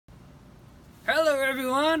Hello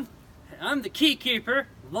everyone, I'm the Keykeeper,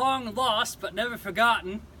 long lost but never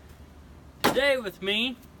forgotten. Today with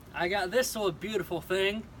me, I got this old beautiful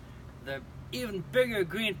thing, the even bigger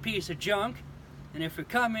green piece of junk. And if we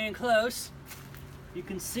come in close, you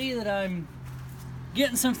can see that I'm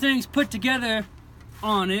getting some things put together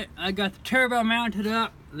on it. I got the turbo mounted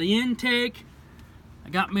up, the intake, I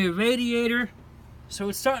got my radiator, so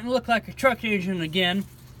it's starting to look like a truck engine again,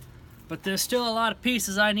 but there's still a lot of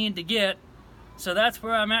pieces I need to get. So that's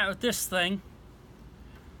where I'm at with this thing.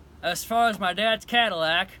 As far as my dad's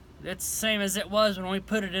Cadillac, it's the same as it was when we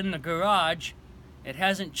put it in the garage. It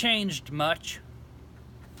hasn't changed much.